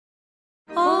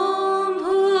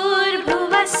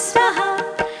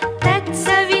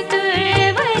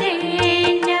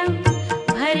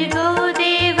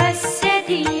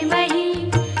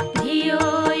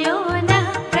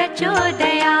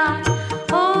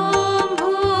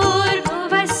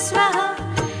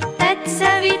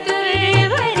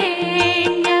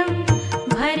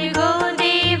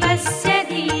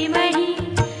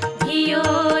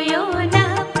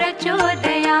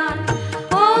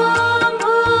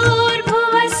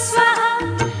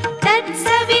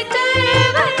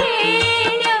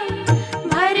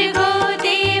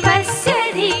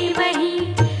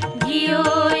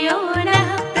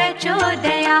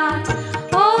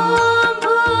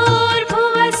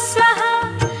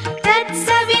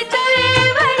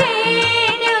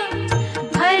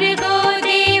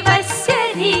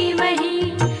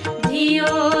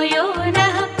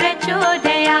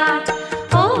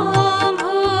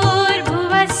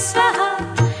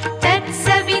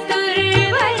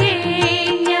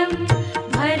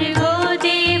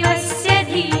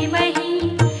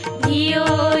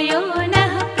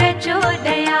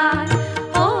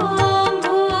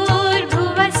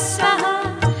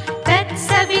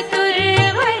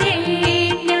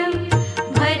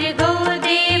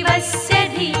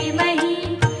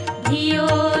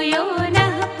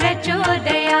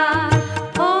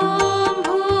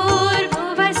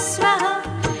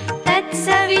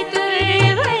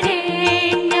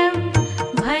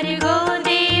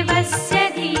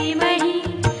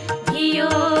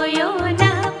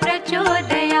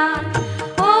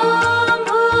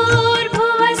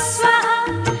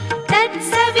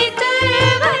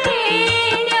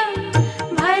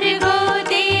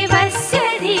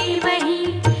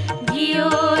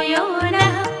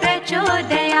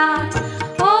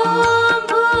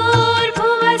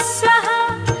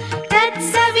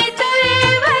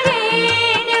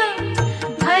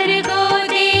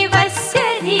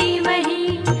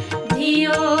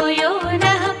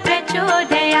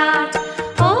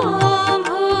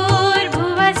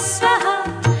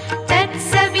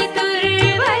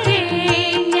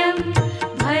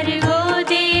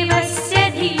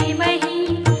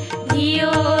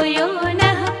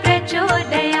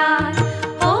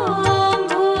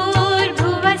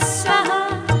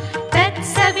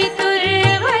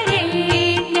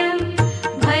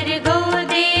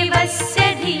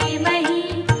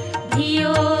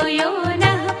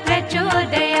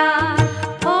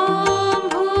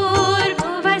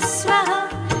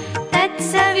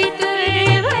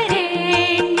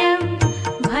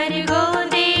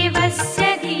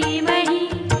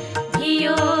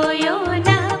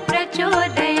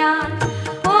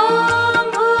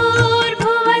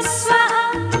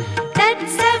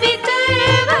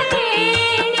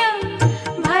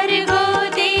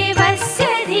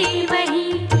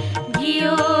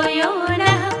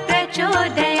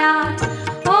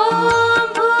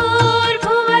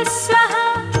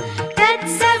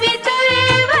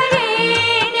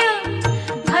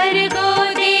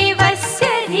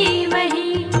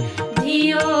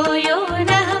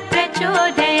नः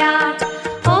प्रचोदयात्।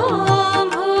 ॐ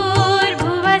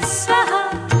भूर्भुवः स्वः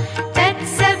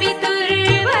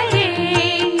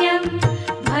तत्सवितुर्वरेण्यं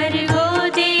भर्गो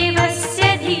देवस्य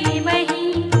धीमहि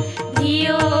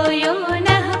धियो यो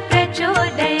नः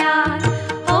प्रचोदयात्।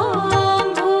 ॐ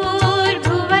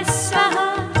भूर्भुवः स्वः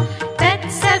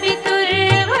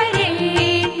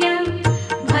तत्सवितुर्वरेण्यं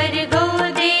भर्गो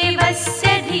देवस्य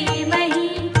धीमहि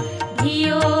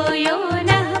धियो यो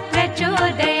नः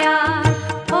प्रचोदयात्।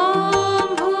 ॐ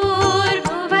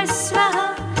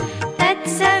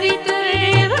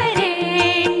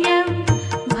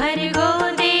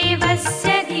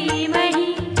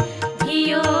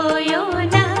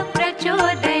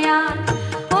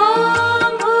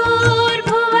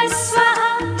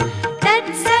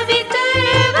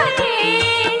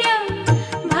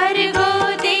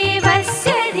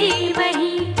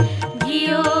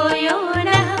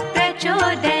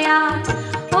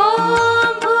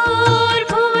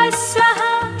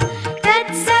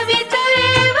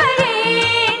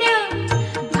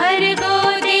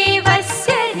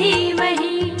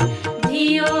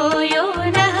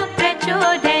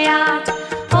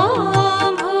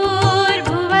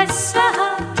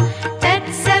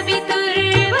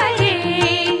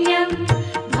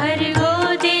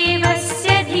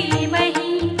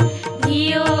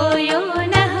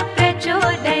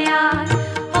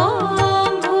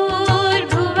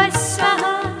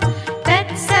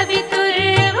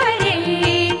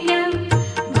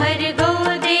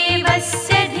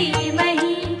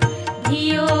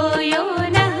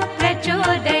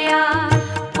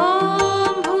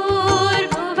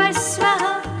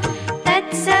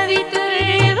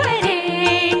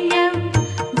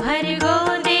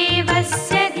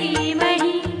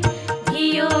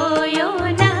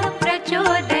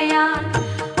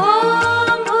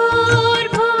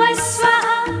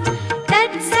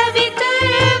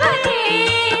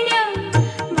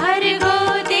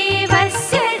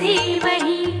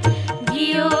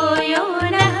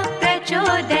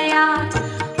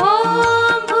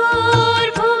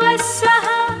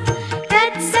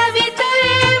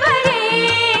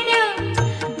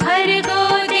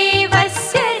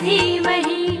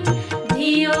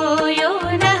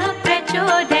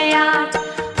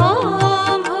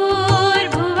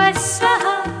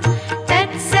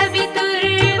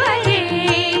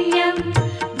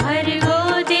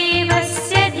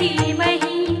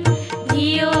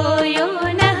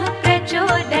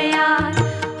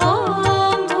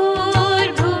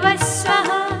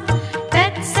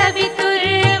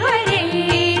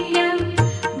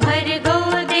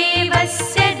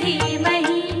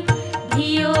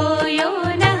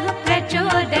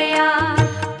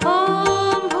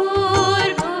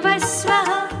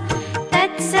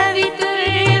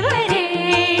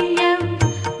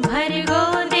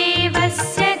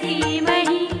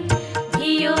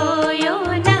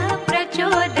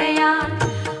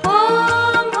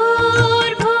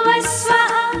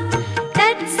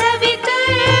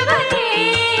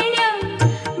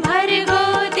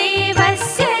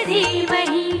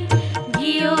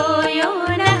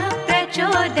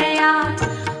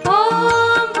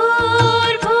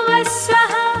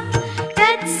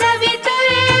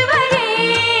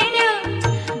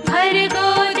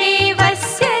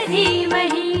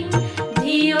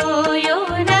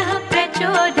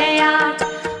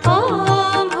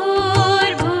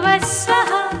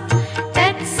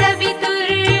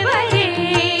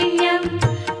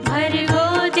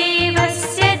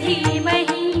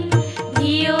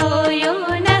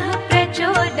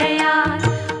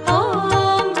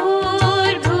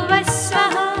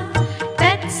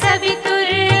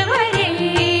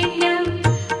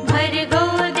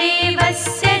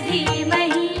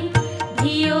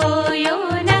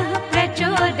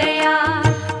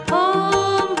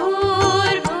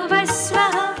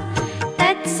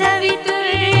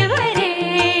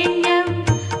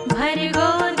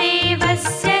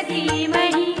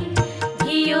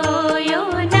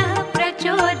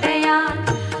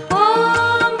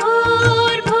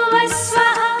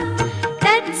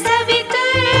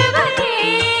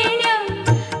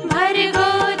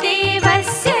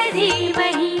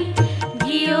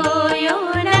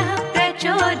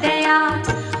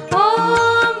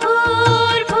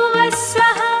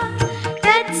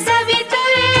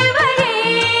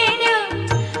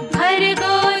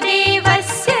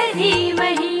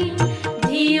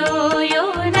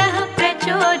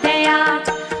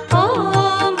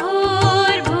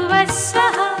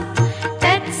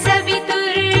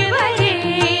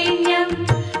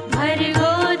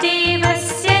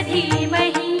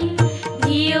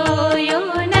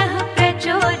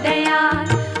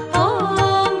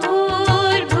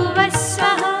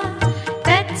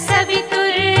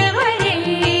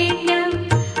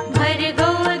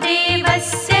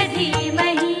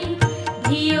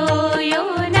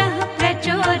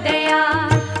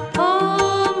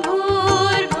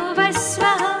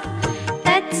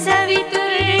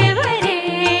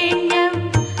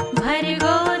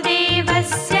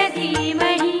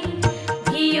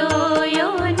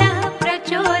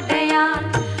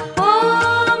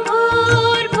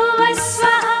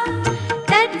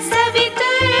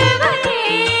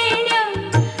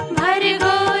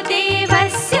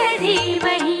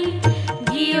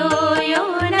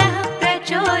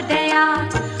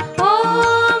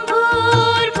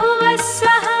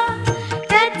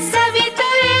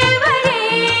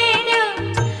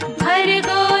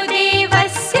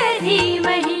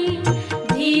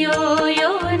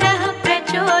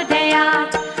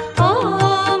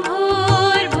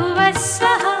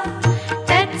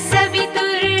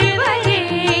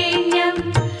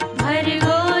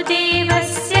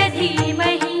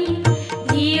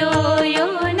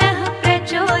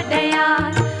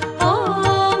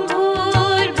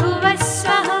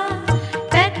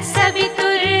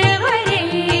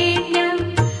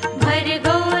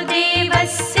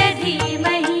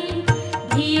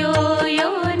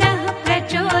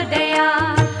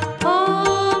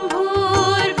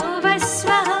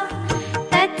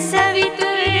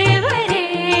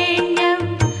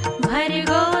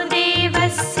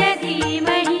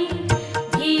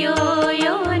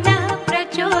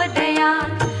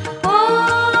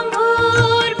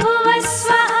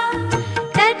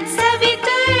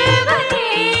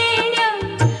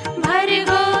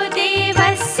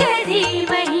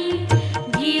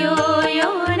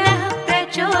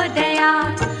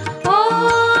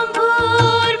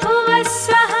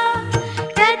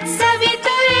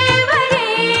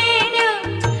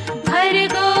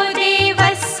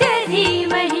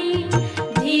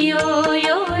धियो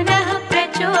यो नः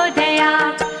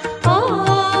प्रचोदयात्।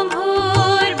 ॐ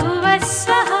भूर्भुवः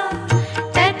स्वः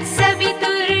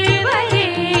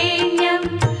तत्सवितुर्वरेण्यं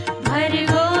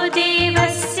भर्गो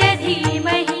देवस्य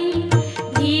धीमहि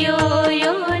धियो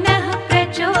यो नः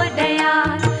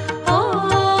प्रचोदयात्। ॐ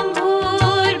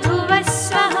भूर्भुवः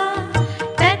स्वः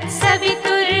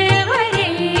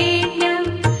तत्सवितुर्वरेण्यं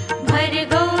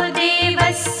भर्गो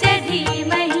देवस्य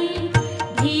धीमहि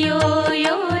धियो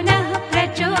यो नः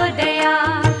प्रचोदयात्।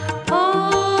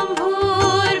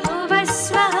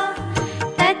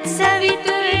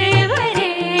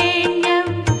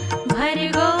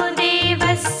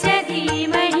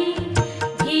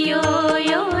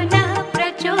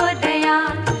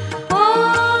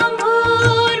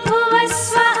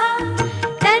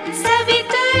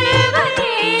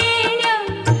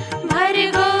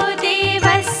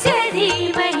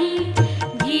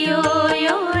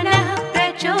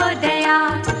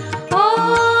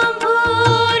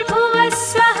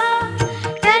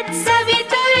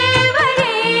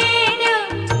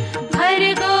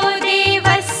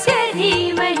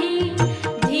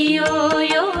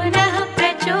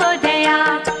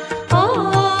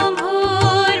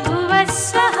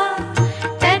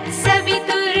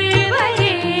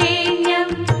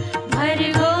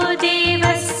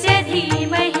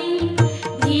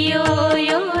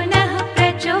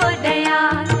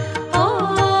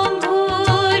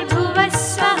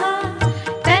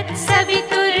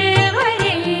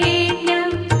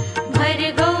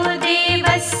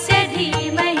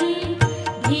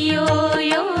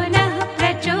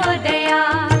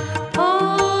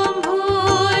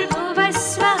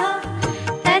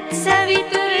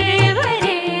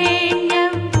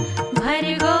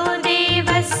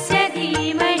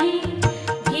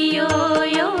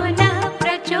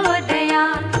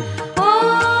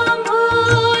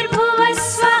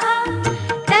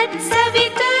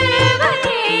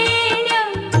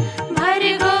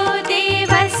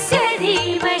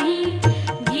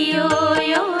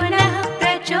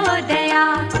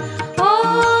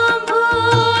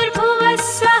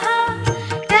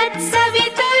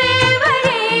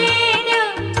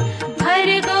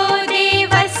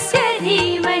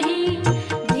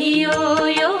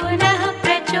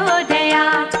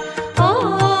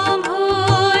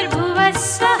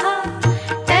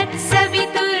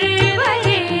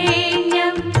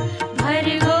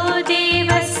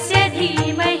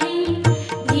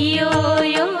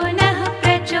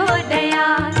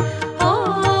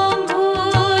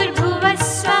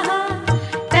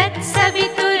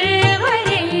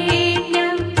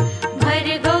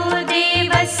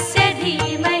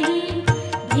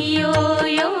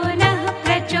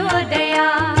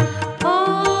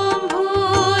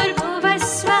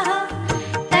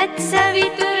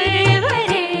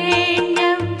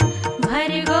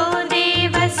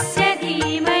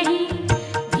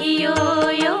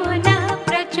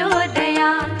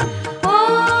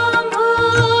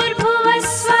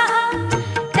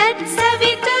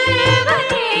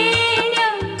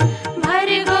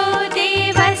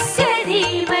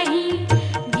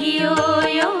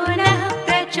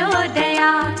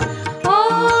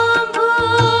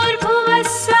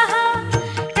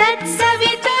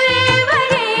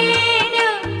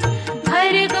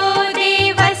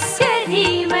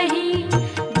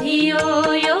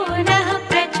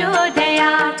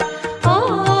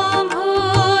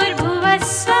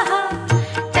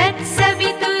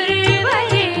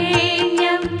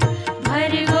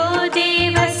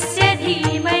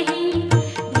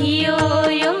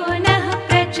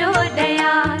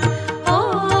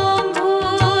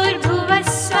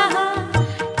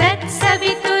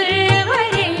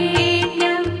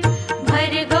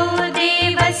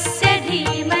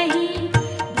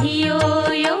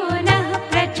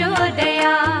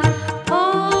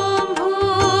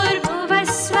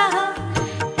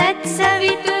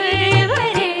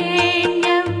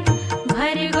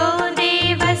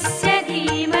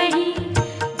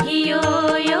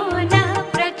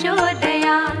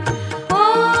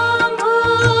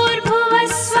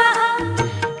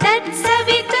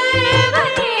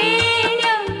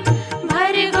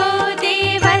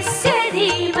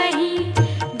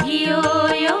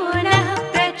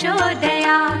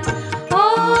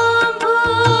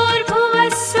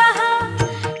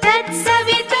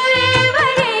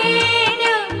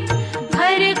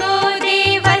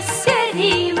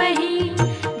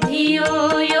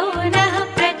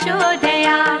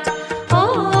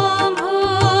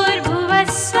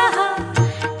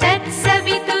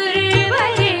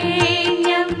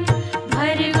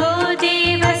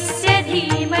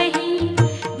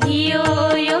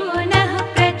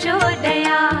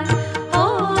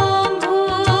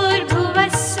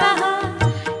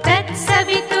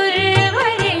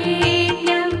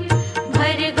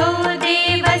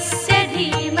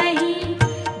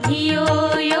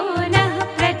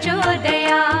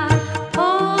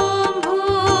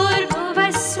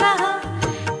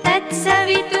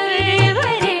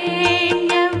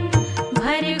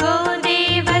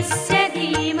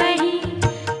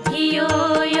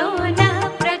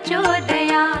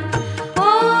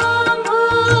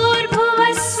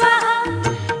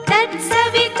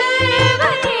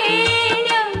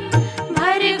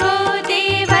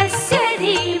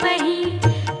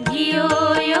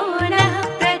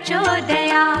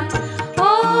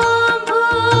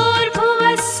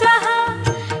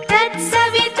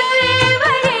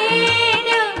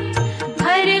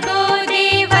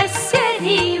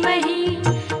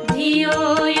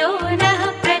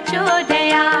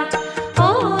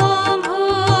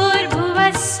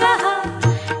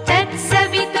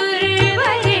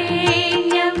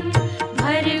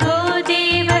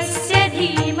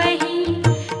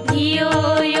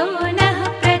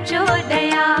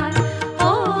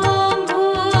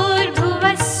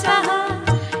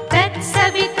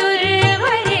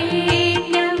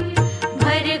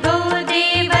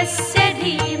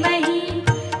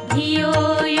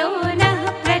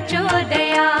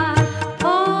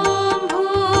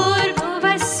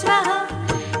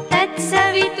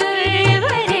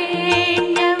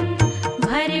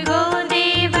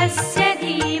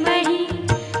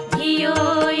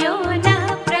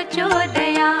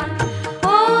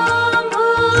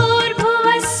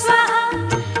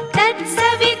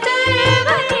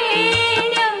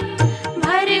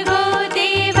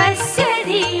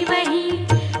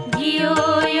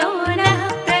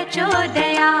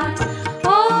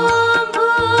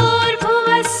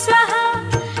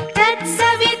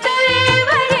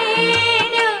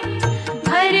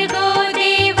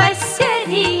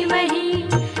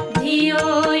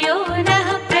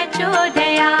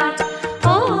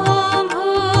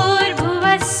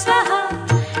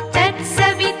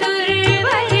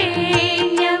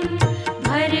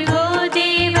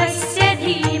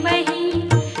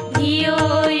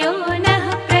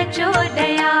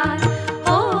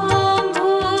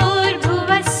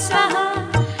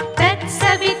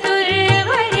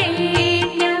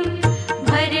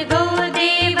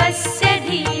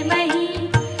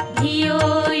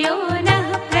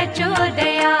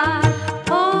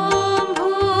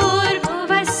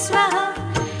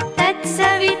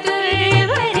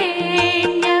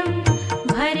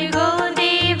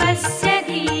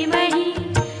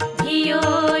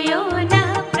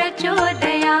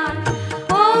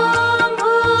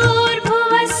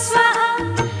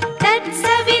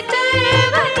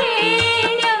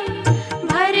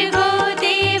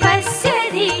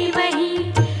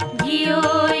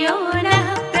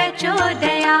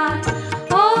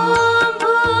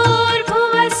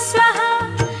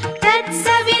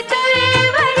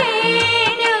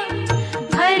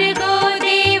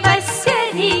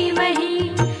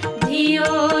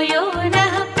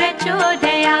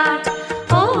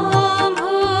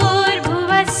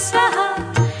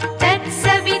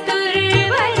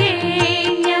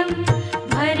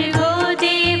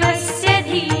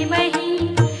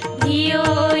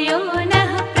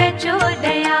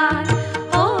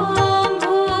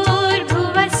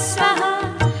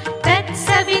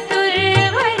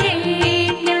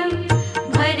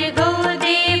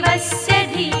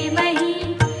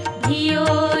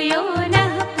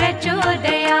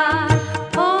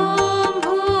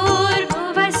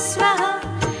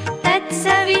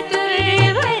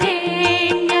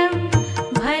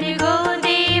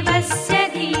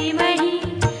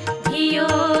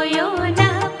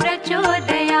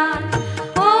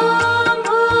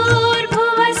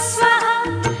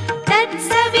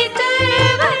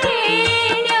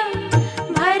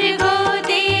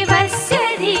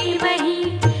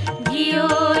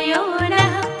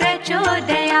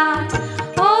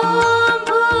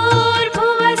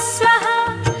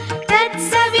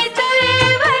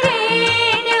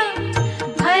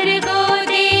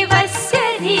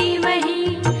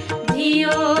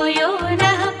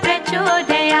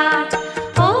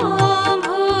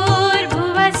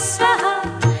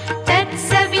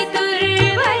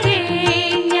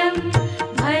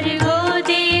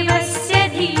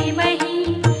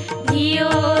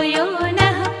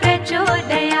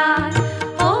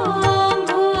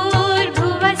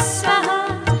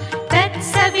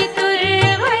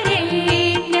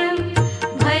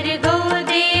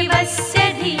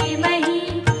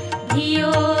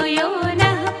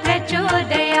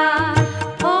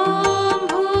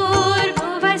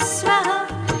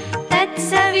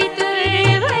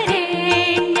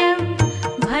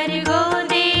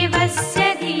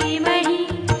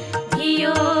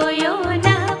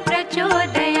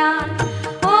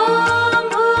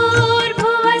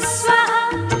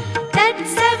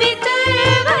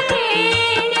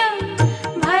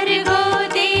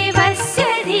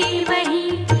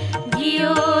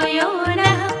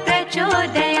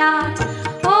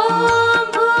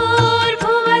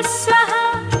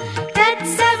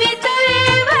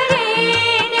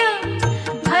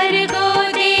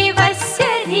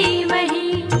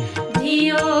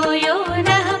 यो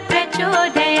नः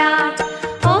प्रचोदयात्।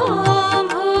 ॐ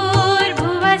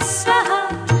भूर्भुवः स्वः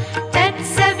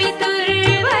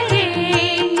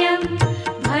तत्सवितुर्वरेण्यं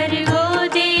भर्गो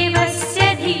देवस्य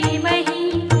धीमहि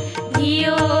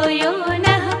धियो यो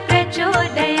नः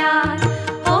प्रचोदयात्।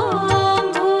 ॐ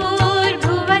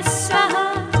भूर्भुवः स्वः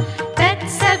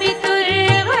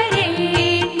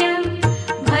तत्सवितुर्वरेण्यं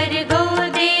भर्गो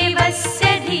देवस्य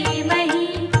धीमहि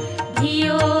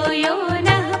धियो यो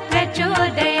नः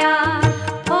प्रचोदयात्।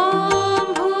 ॐ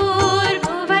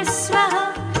भूर्भुवः स्वः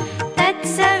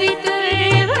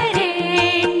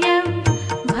तत्सवितुर्वरेण्यं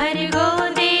भर्गो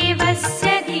देवस्य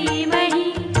धीमहि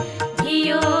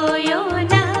धियो यो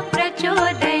नः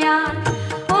प्रचोदयात्।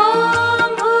 ॐ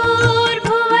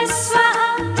भूर्भुवः स्वः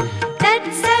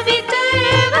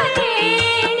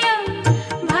तत्सवितुर्वरेण्यं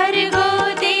भर्गो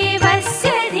देवस्य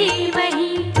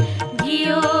धीमहि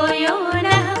धियो यो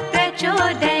नः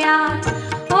प्रचोदयात्।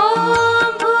 ॐ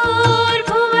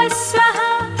भूर्भुवः स्वः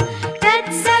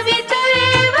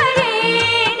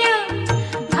तत्सवितुर्वरेण्यं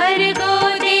भर्गो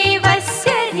देवस्य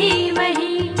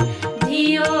धीमहि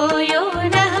धियो यो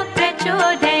नः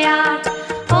प्रचोदयात्।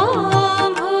 ॐ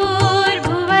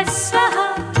भूर्भुवः स्वः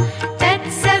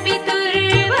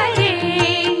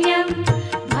तत्सवितुर्वरेण्यं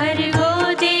भर्गो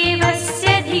देवस्य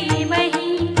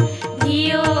धीमहि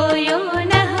धियो यो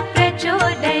नः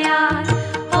प्रचोदयात्।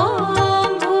 ॐ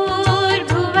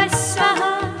भूर्भुवः स्वः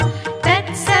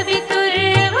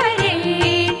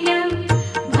तत्सवितुर्वरेण्यं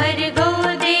भर्गो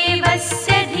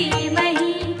देवस्य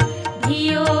धीमहि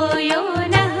धियो यो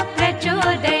नः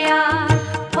प्रचोदयात्।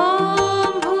 ॐ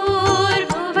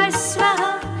भूर्भुवः स्वः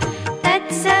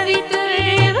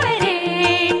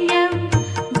तत्सवितुर्वरेण्यं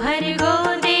भर्गो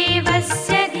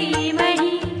देवस्य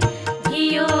धीमहि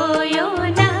धियो यो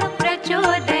नः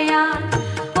प्रचोदयात्।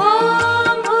 ॐ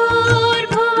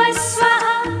भूर्भुवः स्वः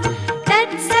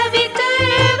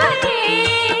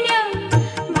तत्सवितुर्वरेण्यं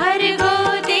भर्गो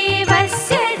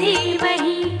देवस्य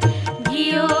धीमहि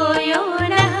धियो यो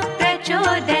नः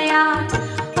प्रचोदयात्।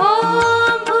 ॐ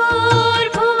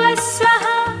भूर्भुवः स्वः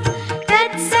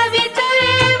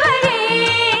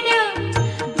तत्सवितुर्वरेण्यं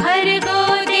भर्गो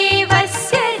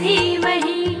देवस्य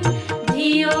धीमहि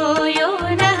धियो यो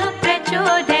नः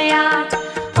प्रचोदयात्।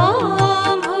 ॐ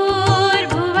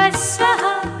भूर्भुवः स्वः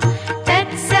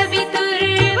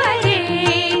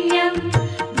तत्सवितुर्वरेण्यं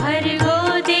भर्गो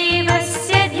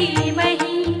देवस्य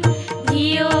धीमहि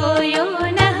धियो यो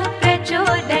नः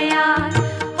प्रचोदयात्।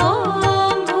 ॐ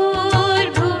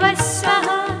भूर्भुवः स्वः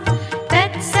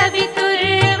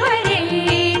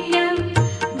तत्सवितुर्वरेण्यं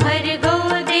भर्गो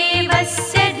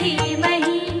देवस्य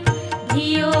धीमहि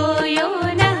धियो यो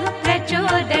नः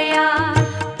प्रचोदयात्।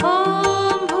 ॐ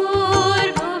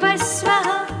भूर्भुवः स्वः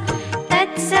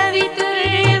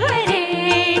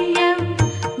तत्सवितुर्वरेण्यं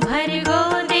भर्गो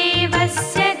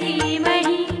देवस्य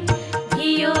धीमहि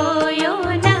धियो यो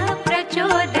नः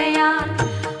प्रचोदयात्।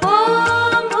 ॐ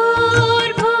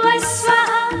भूर्भुवः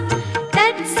स्वः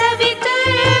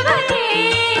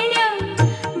तत्सवितुर्वरेण्यं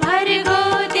भर्गो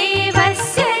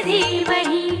देवस्य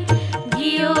धीमहि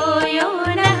धियो यो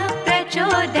नः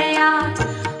प्रचोदयात्।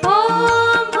 ॐ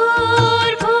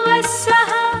भूर्भुवः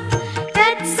स्वः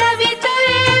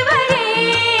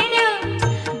तत्सवितुर्वरेण्यं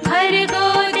भर्गो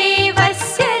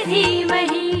देवस्य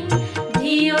धीमहि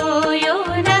धियो यो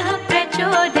नः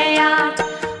प्रचोदयात्।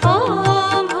 ॐ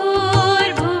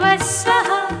भूर्भुवः स्वः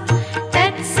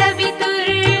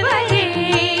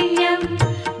तत्सवितुर्वरेण्यं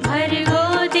भर्गो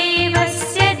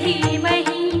देवस्य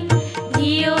धीमहि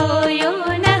धियो यो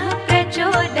नः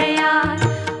प्रचोदयात्।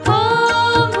 ॐ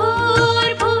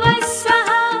भूर्भुवः स्वः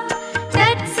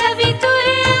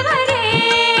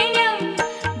तत्सवितुर्वरेण्यं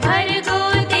भर्गो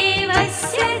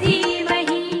देवस्य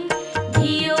धीमहि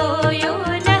धियो यो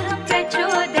नः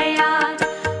प्रचोदयात्।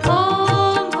 ॐ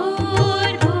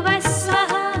भूर्भुवः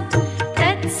स्वः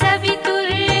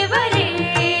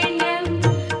तत्सवितुर्वरेण्यं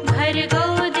भर्गो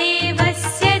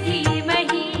देवस्य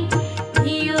धीमहि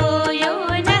धियो यो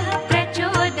नः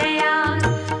प्रचोदयात्।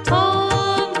 ॐ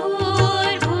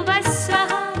भूर्भुवः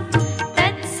स्वः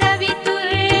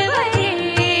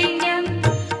तत्सवितुर्वरेण्यं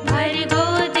भर्गो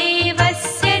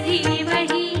देवस्य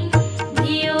धीमहि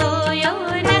धियो यो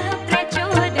नः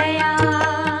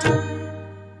प्रचोदयात्।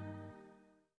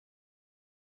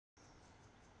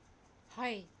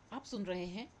 हाय, आप सुन रहे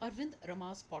हैं अरविंद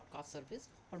रमास पॉडकास्ट सर्विस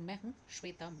और मैं हूं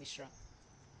श्वेता मिश्रा।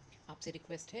 आपसे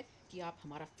रिक्वेस्ट है कि आप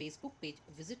हमारा फेसबुक पेज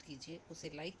विजिट कीजिए,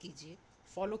 उसे लाइक कीजिए,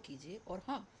 फॉलो कीजिए और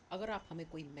हाँ, अगर आप हमें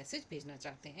कोई मैसेज भेजना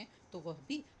चाहते हैं तो वह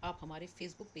भी आप हमारे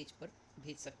फेसबुक पेज पर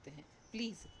भेज सकते हैं।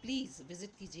 प्लीज़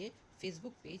विजिट कीजिए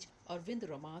Facebook page Arvind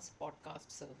Rama's podcast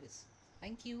service.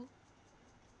 Thank you.